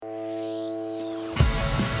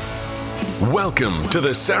Welcome to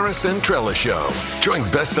the Sarah Centrella Show. Join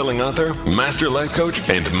best-selling author, master life coach,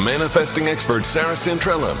 and manifesting expert Sarah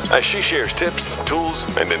Centrella as she shares tips, tools,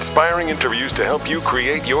 and inspiring interviews to help you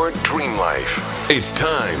create your dream life. It's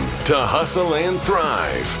time to hustle and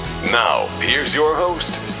thrive. Now, here's your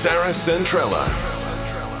host, Sarah Centrella.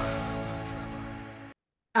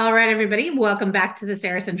 All right, everybody, welcome back to the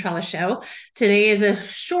Sarah Centrella Show. Today is a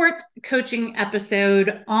short coaching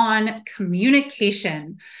episode on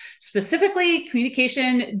communication, specifically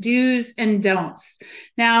communication do's and don'ts.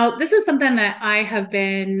 Now, this is something that I have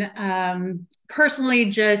been personally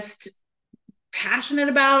just passionate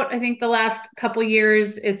about. I think the last couple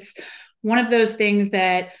years, it's one of those things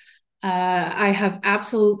that I have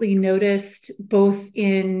absolutely noticed both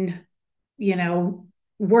in,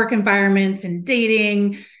 work environments and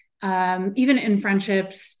dating, even in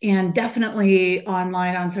friendships, and definitely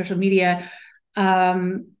online on social media.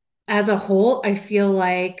 As a whole, I feel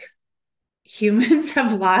like humans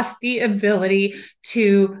have lost the ability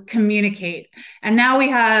to communicate. And now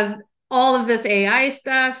we have all of this AI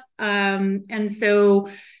stuff. And so,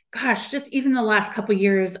 gosh, just even the last couple of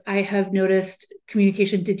years, I have noticed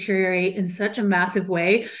communication deteriorate in such a massive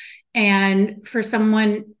way. And for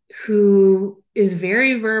someone who is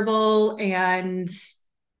very verbal and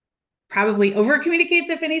probably over communicates,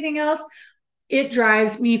 if anything else, it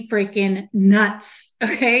drives me freaking nuts.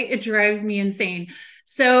 Okay. It drives me insane.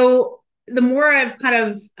 So the more I've kind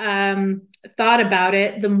of thought about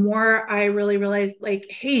it, the more I really realized, like,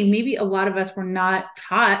 hey, maybe a lot of us were not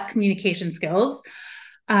taught communication skills.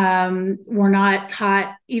 We're not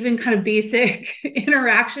taught even kind of basic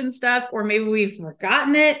interaction stuff, or maybe we've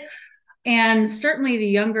forgotten it. And certainly the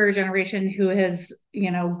younger generation who has,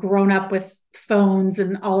 grown up with phones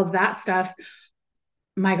and all of that stuff,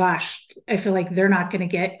 my gosh, I feel like they're not going to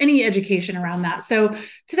get any education around that. So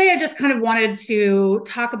today I just kind of wanted to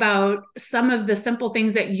talk about some of the simple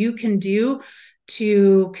things that you can do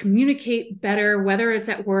to communicate better, whether it's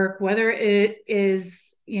at work, whether it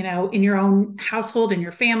is, in your own household, in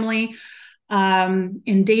your family,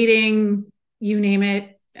 in dating, you name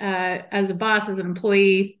it, as a boss, as an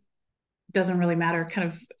employee. Doesn't really matter. Kind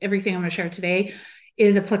of everything I'm going to share today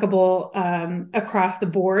is applicable across the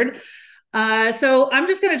board. So I'm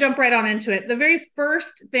just going to jump right on into it. The very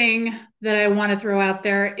first thing that I want to throw out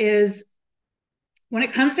there is, when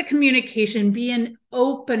it comes to communication, be an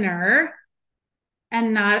opener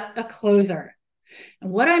and not a closer.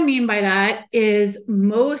 And what I mean by that is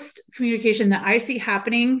most communication that I see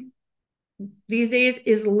happening these days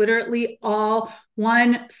is literally all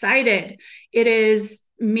one-sided. It is,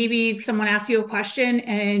 maybe someone asks you a question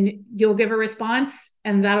and you'll give a response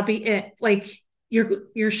and that'll be it. Like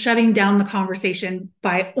you're shutting down the conversation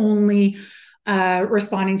by only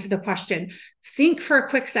responding to the question. Think for a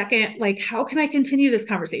quick second, like, how can I continue this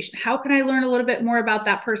conversation? How can I learn a little bit more about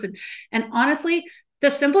that person? And honestly,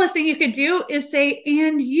 the simplest thing you could do is say,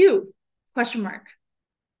 and you, ?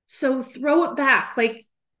 So throw it back. Like,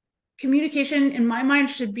 communication in my mind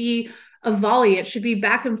should be a volley. It should be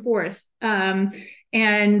back and forth.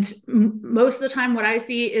 And most of the time what I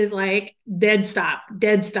see is like dead stop,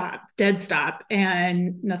 dead stop, dead stop.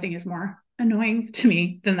 And nothing is more annoying to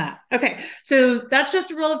me than that. Okay. So that's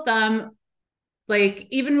just a rule of thumb. Like,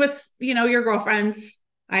 even with, your girlfriends,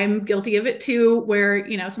 I'm guilty of it too, where,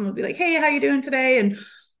 someone will be like, hey, how you doing today? And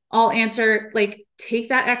I'll answer, like, take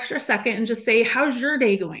that extra second and just say, how's your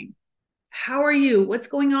day going? How are you? What's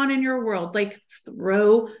going on in your world? Like,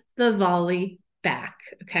 throw the volley back.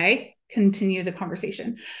 Okay. Continue the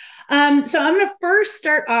conversation. So I'm going to first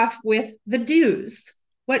start off with the do's,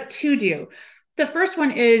 what to do. The first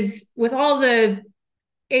one is, with all the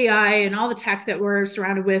AI and all the tech that we're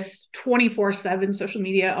surrounded with 24/7, social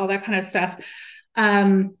media, all that kind of stuff.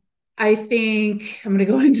 I think I'm going to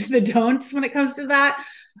go into the don'ts when it comes to that.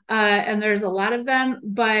 And there's a lot of them,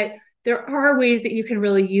 but there are ways that you can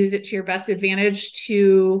really use it to your best advantage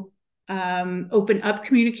to open up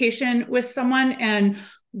communication with someone. And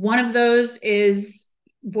one of those is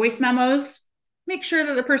voice memos. Make sure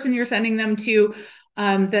that the person you're sending them to,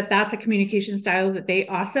 that's a communication style that they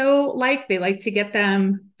also like. They like to get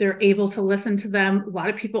them. They're able to listen to them. A lot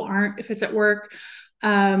of people aren't if it's at work.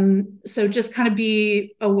 So just kind of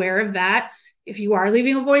be aware of that. If you are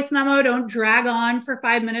leaving a voice memo, don't drag on for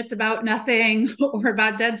 5 minutes about nothing or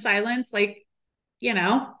about dead silence. Like,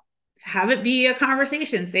 have it be a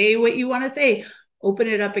conversation. Say what you want to say. Open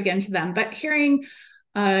it up again to them. But hearing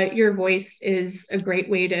your voice is a great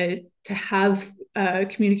way to have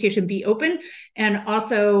communication be open. And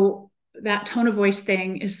also, that tone of voice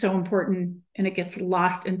thing is so important, and it gets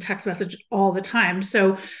lost in text message all the time.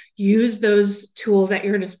 So use those tools at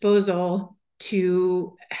your disposal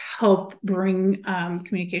to help bring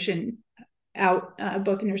communication out,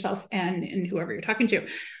 both in yourself and in whoever you're talking to.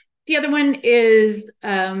 The other one is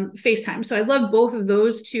FaceTime. So I love both of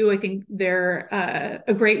those two. I think they're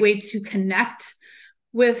a great way to connect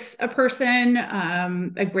with a person,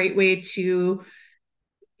 a great way to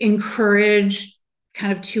encourage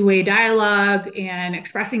kind of two-way dialogue and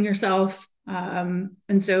expressing yourself. And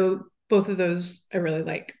so both of those I really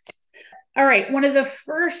like. All right. One of the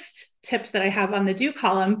first tips that I have on the do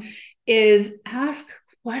column is ask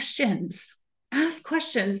questions. Ask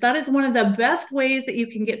questions. That is one of the best ways that you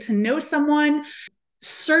can get to know someone.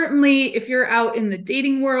 Certainly, if you're out in the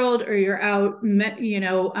dating world or you're out,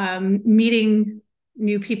 meeting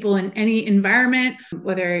new people in any environment,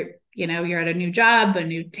 whether, you're at a new job, a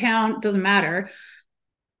new town, doesn't matter.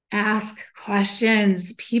 Ask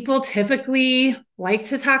questions. People typically like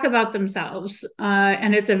to talk about themselves,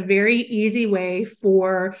 and it's a very easy way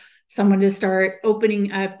for someone to start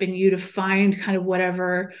opening up and you to find kind of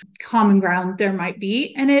whatever common ground there might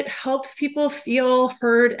be. And it helps people feel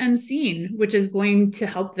heard and seen, which is going to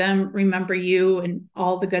help them remember you and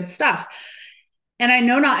all the good stuff. And I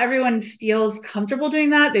know not everyone feels comfortable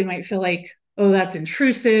doing that. They might feel like, oh, that's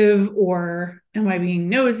intrusive, or am I being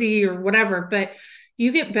nosy, or whatever. But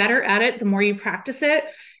you get better at it the more you practice it.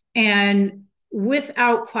 And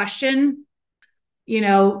without question,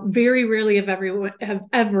 very rarely have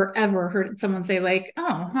ever heard someone say like,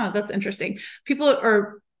 oh, that's interesting. People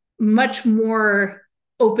are much more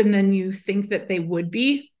open than you think that they would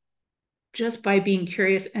be, just by being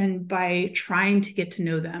curious and by trying to get to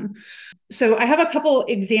know them. So I have a couple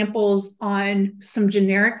examples on some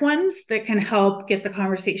generic ones that can help get the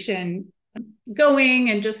conversation going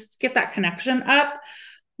and just get that connection up.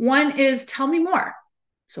 One is tell me more.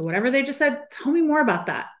 So whatever they just said, tell me more about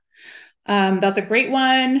that. That's a great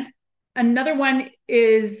one. Another one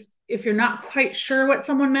is if you're not quite sure what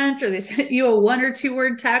someone meant, or they sent you a 1 or 2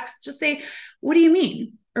 word text, just say, what do you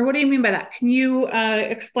mean? Or what do you mean by that? Can you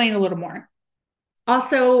explain a little more?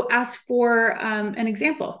 Also ask for an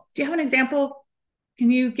example. Do you have an example?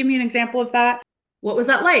 Can you give me an example of that? What was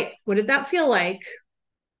that like? What did that feel like?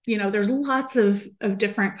 There's lots of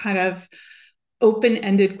different kind of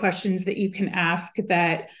open-ended questions that you can ask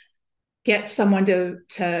that get someone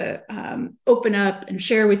to open up and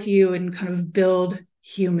share with you and kind of build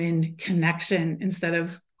human connection instead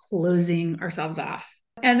of closing ourselves off.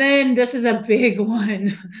 And then this is a big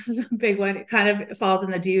one. It kind of falls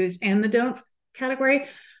in the do's and the don'ts category.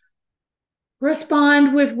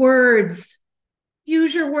 Respond with words.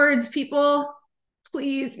 Use your words, people.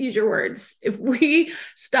 Please use your words. If we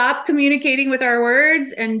stop communicating with our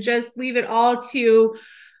words and just leave it all to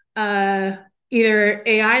either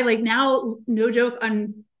AI, like now, no joke,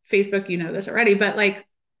 on Facebook, this already, but like,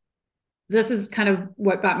 this is kind of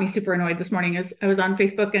what got me super annoyed this morning. Is I was on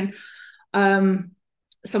Facebook and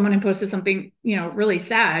someone had posted something, really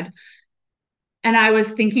sad. And I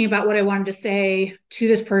was thinking about what I wanted to say to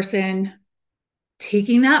this person,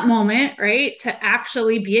 taking that moment, right, to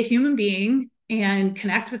actually be a human being and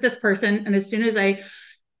connect with this person. And as soon as I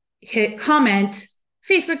hit comment,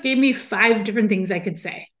 Facebook gave me 5 different things I could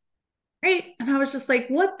say, right? And I was just like,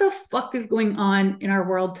 what the fuck is going on in our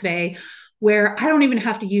world today, where I don't even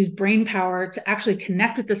have to use brain power to actually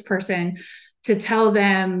connect with this person, to tell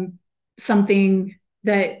them something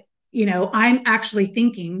that, I'm actually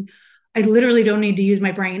thinking. I literally don't need to use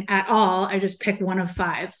my brain at all. I just pick one of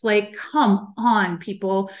 5. Like, come on,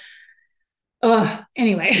 people.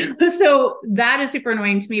 Anyway, so that is super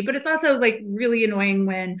annoying to me, but it's also like really annoying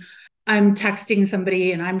when I'm texting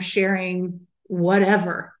somebody and I'm sharing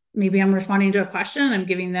whatever. Maybe I'm responding to a question.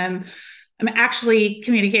 I'm actually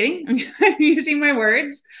communicating. I'm using my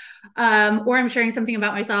words, or I'm sharing something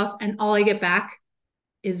about myself, and all I get back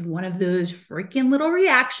is one of those freaking little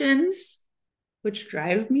reactions, which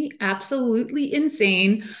drive me absolutely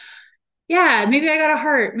insane. Yeah, maybe I got a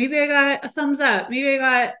heart. Maybe I got a thumbs up. Maybe I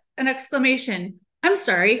got an exclamation. I'm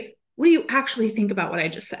sorry. What do you actually think about what I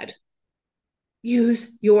just said?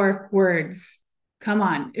 Use your words. Come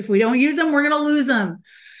on. If we don't use them, we're going to lose them.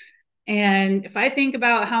 And if I think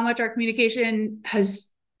about how much our communication has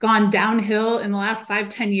gone downhill in the last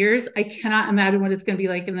 5-10 years, I cannot imagine what it's going to be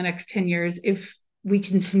like in the next 10 years if we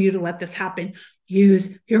continue to let this happen.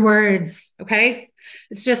 Use your words, okay?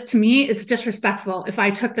 It's just, to me, it's disrespectful if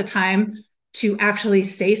I took the time to actually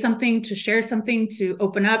say something, to share something, to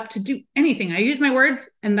open up, to do anything. I use my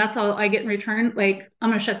words and that's all I get in return. Like, I'm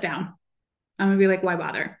going to shut down. I'm going to be like, why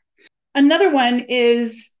bother? Another one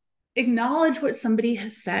is acknowledge what somebody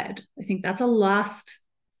has said. I think that's a lost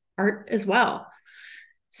art as well.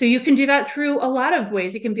 So you can do that through a lot of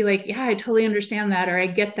ways. You can be like, yeah, I totally understand that, or I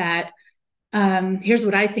get that. Here's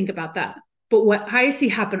what I think about that. But what I see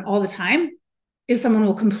happen all the time is someone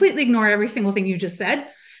will completely ignore every single thing you just said,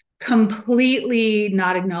 completely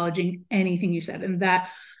not acknowledging anything you said. And that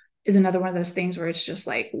is another one of those things where it's just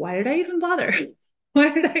like, why did I even bother? Why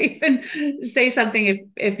did I even say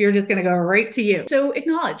something if you're just going to go right to you? So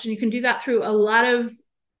acknowledge, and you can do that through a lot of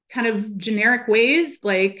kind of generic ways,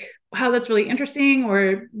 like, wow, that's really interesting,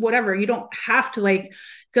 or whatever. You don't have to like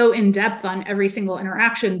go in depth on every single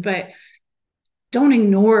interaction, but don't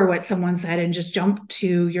ignore what someone said and just jump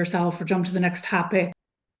to yourself or jump to the next topic.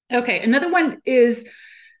 Okay, another one is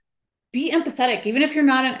be empathetic. Even if you're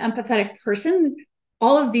not an empathetic person,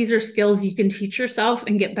 all of these are skills you can teach yourself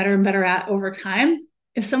and get better and better at over time.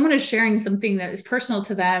 If someone is sharing something that is personal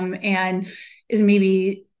to them and is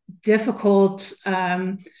maybe difficult,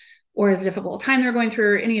 or is a difficult time they're going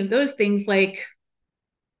through, or any of those things, like,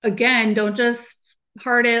 again, don't just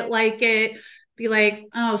heart it, like it, be like,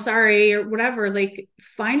 oh, sorry, or whatever. Like,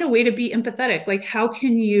 find a way to be empathetic. Like, how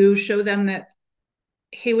can you show them that,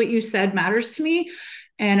 hey, what you said matters to me,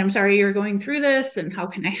 and I'm sorry you're going through this, and how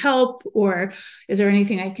can I help? Or is there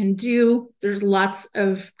anything I can do? There's lots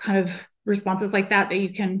of kind of responses like that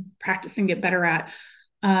you can practice and get better at.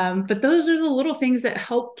 But those are the little things that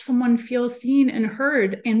help someone feel seen and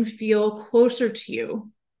heard and feel closer to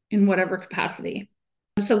you in whatever capacity.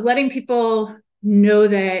 So letting people know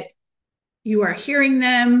that you are hearing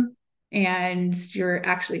them and you're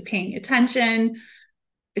actually paying attention,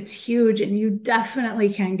 it's huge, and you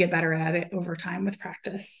definitely can get better at it over time with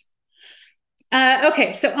practice.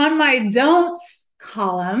 Okay, so on my don'ts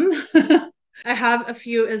column, I have a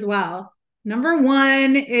few as well. Number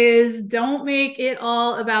one is don't make it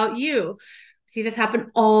all about you. See this happen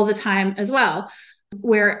all the time as well,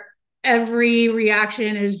 where every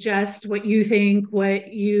reaction is just what you think,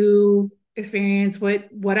 what you experience,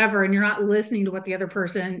 whatever, and you're not listening to what the other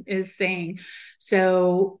person is saying.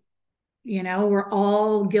 So, we're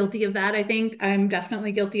all guilty of that. I think I'm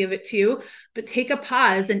definitely guilty of it too. But take a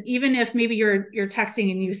pause, and even if maybe you're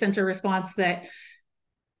texting and you sent a response that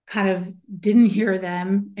kind of didn't hear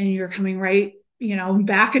them, and you're coming right,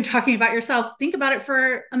 back and talking about yourself, think about it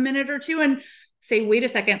for a minute or two and say, wait a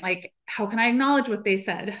second, like, how can I acknowledge what they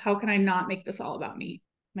said? How can I not make this all about me?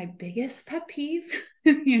 My biggest pet peeve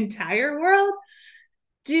in the entire world: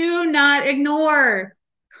 do not ignore.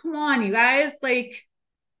 Come on, you guys. Like,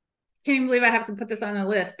 can't even believe I have to put this on the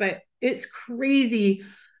list, but it's crazy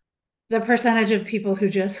the percentage of people who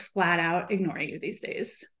just flat out ignore you these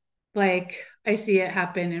days. Like, I see it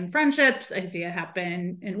happen in friendships, I see it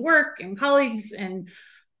happen in work and colleagues and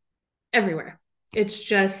everywhere. It's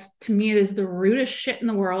just, to me, it is the rudest shit in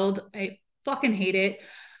the world. I fucking hate it.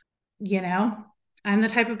 I'm the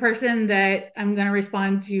type of person that I'm going to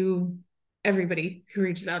respond to everybody who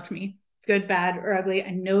reaches out to me, good, bad, or ugly.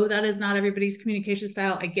 I know that is not everybody's communication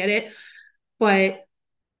style. I get it, but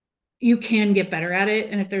you can get better at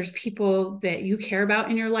it. And if there's people that you care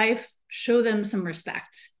about in your life, show them some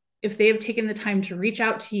respect. If they have taken the time to reach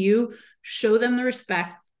out to you, show them the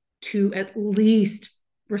respect to at least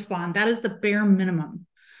respond. That is the bare minimum.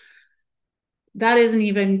 That isn't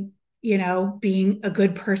even, being a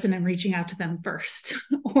good person and reaching out to them first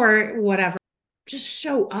or whatever. Just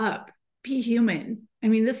show up, be human. I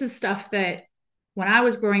mean, this is stuff that when I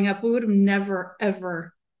was growing up, we would have never,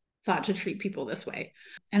 ever thought to treat people this way.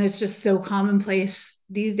 And it's just so commonplace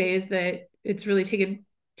these days that it's really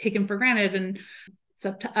taken for granted. And it's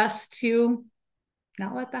up to us to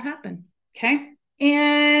not let that happen. Okay.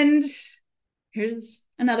 And here's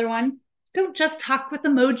another one. Don't just talk with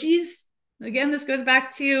emojis. Again, this goes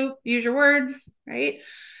back to use your words, right?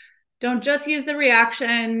 Don't just use the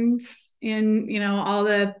reactions in, all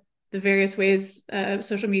the various ways,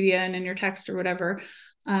 social media and in your text or whatever,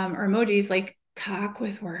 or emojis. Like, talk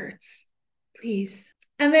with words, please.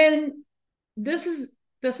 And then this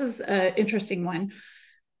is an interesting one.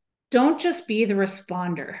 Don't just be the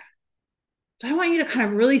responder. So I want you to kind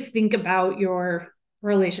of really think about your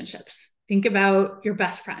relationships. Think about your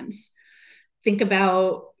best friends. Think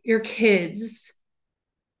about your kids,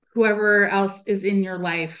 whoever else is in your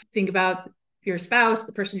life. Think about your spouse,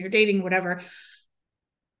 the person you're dating, whatever.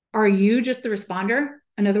 Are you just the responder?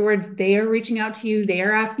 In other words, they are reaching out to you. They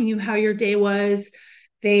are asking you how your day was.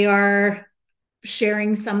 They are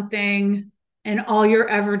sharing something, and all you're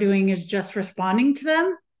ever doing is just responding to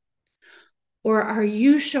them? Or are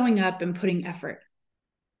you showing up and putting effort?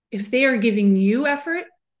 If they are giving you effort,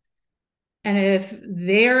 and if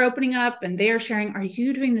they're opening up and they're sharing, are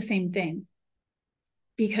you doing the same thing?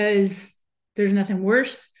 Because there's nothing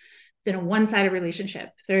worse than a one-sided relationship.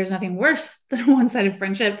 There's nothing worse than a one-sided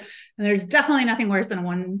friendship. And there's definitely nothing worse than a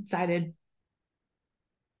one-sided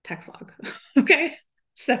text log. Okay.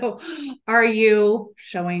 So are you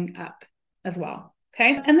showing up as well?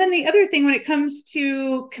 Okay. And then the other thing when it comes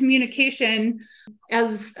to communication,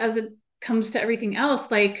 as it comes to everything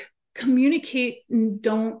else, like communicate and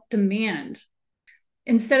don't demand.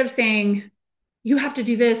 Instead of saying, you have to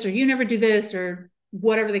do this, or you never do this, or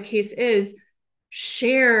whatever the case is,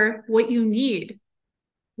 share what you need.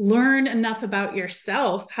 Learn enough about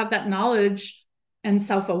yourself, have that knowledge and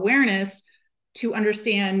self-awareness to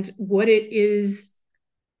understand what it is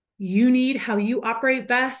you need, how you operate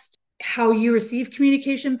best, how you receive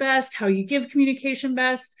communication best, how you give communication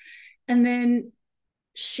best, and then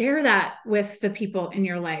share that with the people in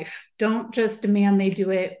your life. Don't just demand they do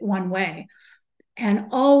it one way. And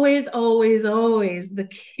always, always, always, the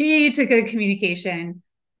key to good communication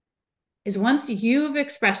is once you've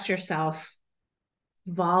expressed yourself,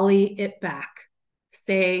 volley it back.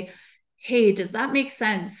 Say, hey, does that make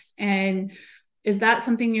sense? And is that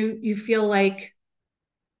something you feel like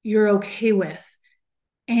you're okay with?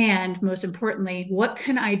 And most importantly, what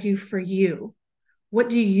can I do for you? What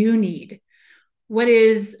do you need? What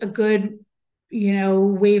is a good,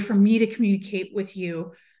 way for me to communicate with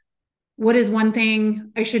you? What is one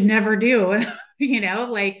thing I should never do?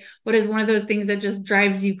 Like what is one of those things that just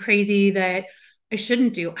drives you crazy that I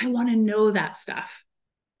shouldn't do? I want to know that stuff.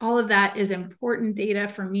 All of that is important data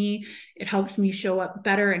for me. It helps me show up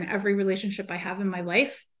better in every relationship I have in my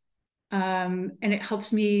life. And it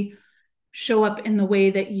helps me show up in the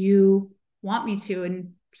way that you want me to.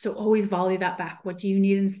 And so always volley that back. What do you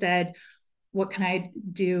need instead? What can I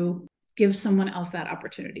do? Give someone else that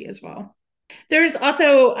opportunity as well. There's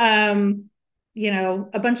also,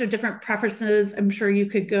 a bunch of different preferences. I'm sure you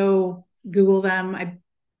could go Google them. I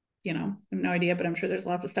have no idea, but I'm sure there's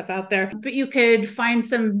lots of stuff out there. But you could find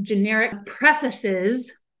some generic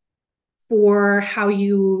prefaces for how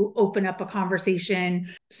you open up a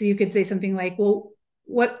conversation. So you could say something like, well,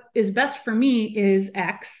 what is best for me is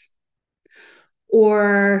X,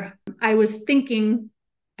 or I was thinking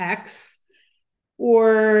X,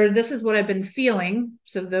 or this is what I've been feeling.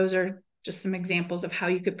 So those are just some examples of how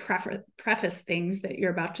you could preface things that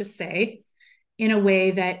you're about to say in a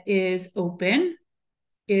way that is open.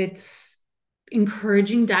 It's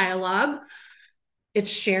encouraging dialogue.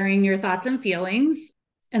 It's sharing your thoughts and feelings.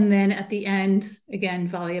 And then at the end, again,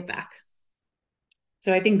 volley it back.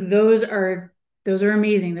 So I think those are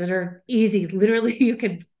amazing. Those are easy. Literally, you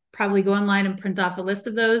could probably go online and print off a list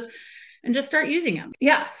of those and just start using them.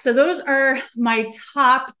 Yeah. So those are my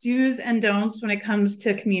top do's and don'ts when it comes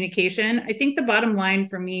to communication. I think the bottom line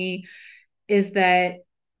for me is that,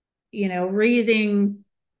 raising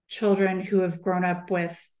children who have grown up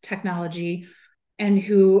with technology and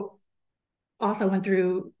who also went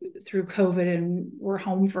through COVID and were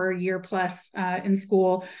home for a year plus in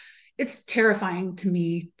school, it's terrifying to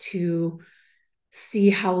me to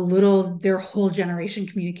see how little their whole generation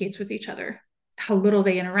communicates with each other, how little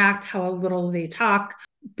they interact, how little they talk.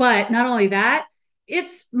 But not only that,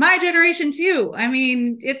 it's my generation too. I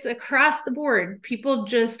mean, it's across the board. People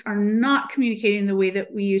just are not communicating the way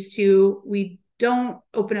that we used to. We don't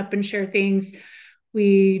open up and share things.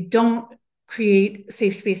 We don't create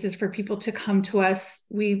safe spaces for people to come to us.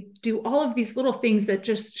 We do all of these little things that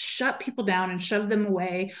just shut people down and shove them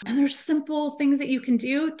away. And there's simple things that you can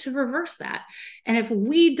do to reverse that. And if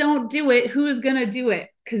we don't do it, who is going to do it?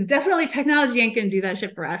 Because definitely technology ain't going to do that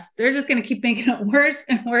shit for us. They're just going to keep making it worse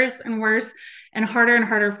and worse and worse and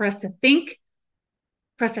harder for us to think,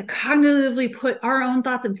 for us to cognitively put our own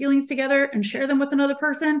thoughts and feelings together and share them with another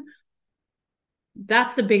person.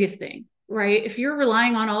 That's the biggest thing, right? If you're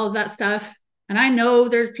relying on all of that stuff, and I know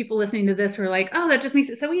there's people listening to this who are like, oh, that just makes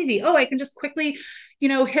it so easy. Oh, I can just quickly,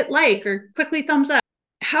 hit like or quickly thumbs up.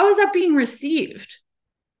 How is that being received?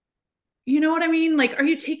 You know what I mean? Like, are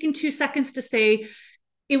you taking 2 seconds to say,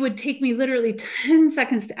 it would take me literally 10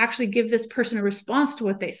 seconds to actually give this person a response to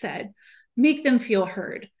what they said, make them feel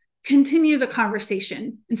heard, continue the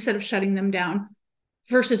conversation instead of shutting them down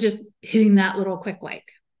versus just hitting that little quick like.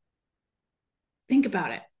 Think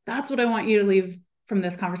about it. That's what I want you to leave from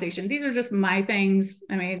this conversation. These are just my things.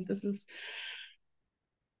 I mean, this is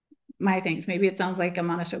my things. Maybe it sounds like I'm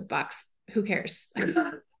on a soapbox. Who cares?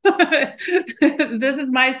 This is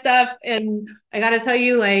my stuff. And I got to tell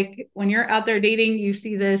you, like, when you're out there dating, you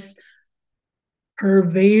see this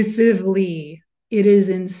pervasively. It is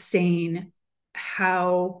insane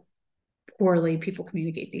how poorly people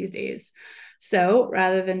communicate these days. So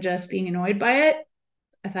rather than just being annoyed by it,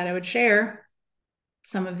 I thought I would share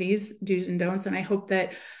some of these do's and don'ts. And I hope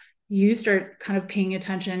that you start kind of paying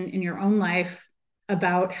attention in your own life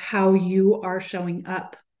about how you are showing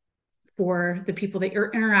up for the people that you're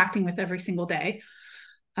interacting with every single day.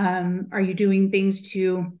 Are you doing things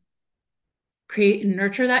to create and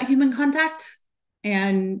nurture that human contact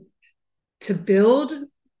and to build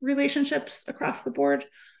relationships across the board?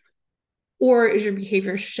 Or is your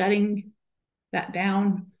behavior shutting that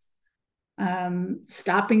down,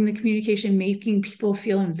 stopping the communication, making people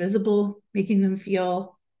feel invisible, making them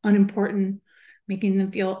feel unimportant, making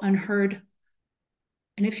them feel unheard?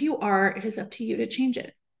 And if you are, it is up to you to change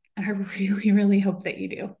it. And I really, really hope that you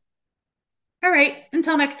do. All right,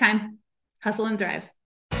 until next time, hustle and thrive.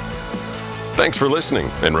 Thanks for listening.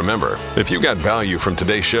 And remember, if you got value from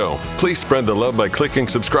today's show, please spread the love by clicking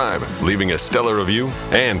subscribe, leaving a stellar review,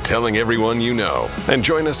 and telling everyone you know. And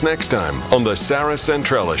join us next time on The Sarah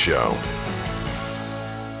Centrella Show.